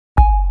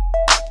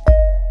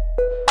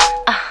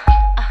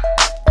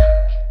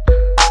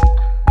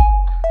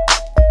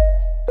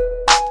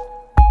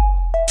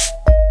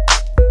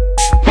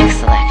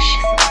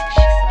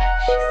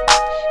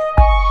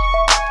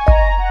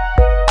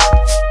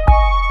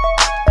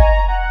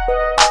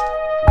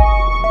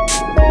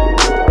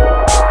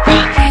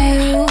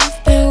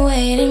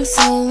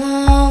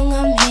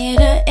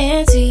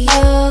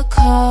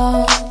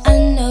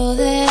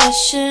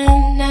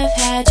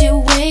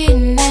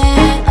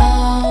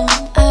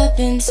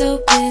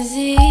so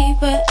busy,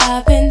 but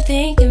I've been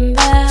thinking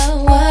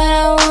about what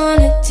I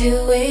wanna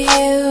do with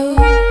you.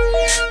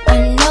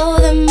 I know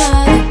them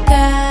other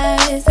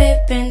guys,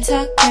 they've been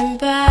talking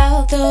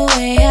about the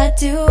way I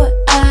do what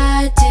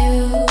I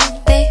do.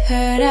 They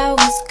heard I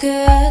was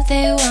good,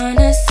 they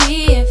wanna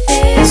see if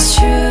it's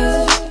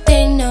true.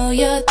 They know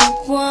you're the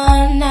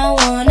one I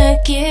wanna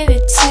give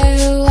it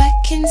to. I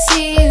can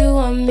see you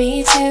want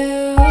me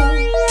too.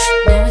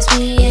 Now it's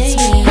me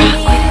and you.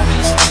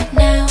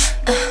 Now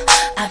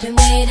I've been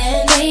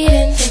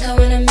waiting, think I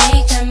wanna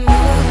make that move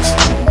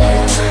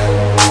now.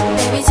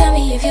 Baby, tell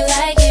me if you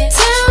like it.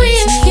 Tell me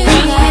if you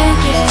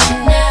like it.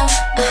 Now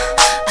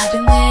I've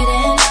been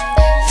waiting,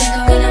 think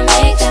I wanna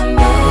make that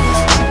move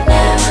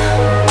now.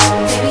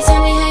 Baby,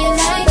 tell me how you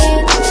like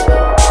it.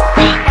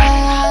 I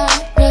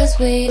was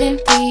waiting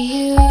for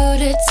you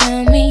to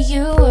tell me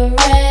you were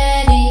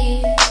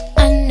ready.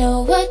 I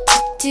know what to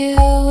do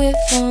if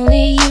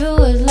only you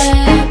would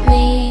let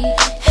me.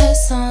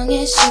 As long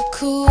as you're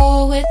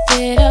cool with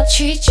it, I'll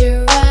treat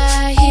you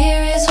right.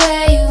 Here is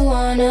where you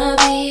wanna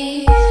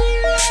be.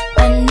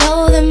 I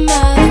know them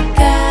other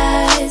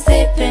guys,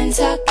 they've been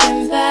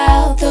talking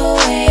about the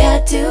way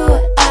I do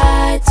what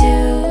I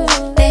do.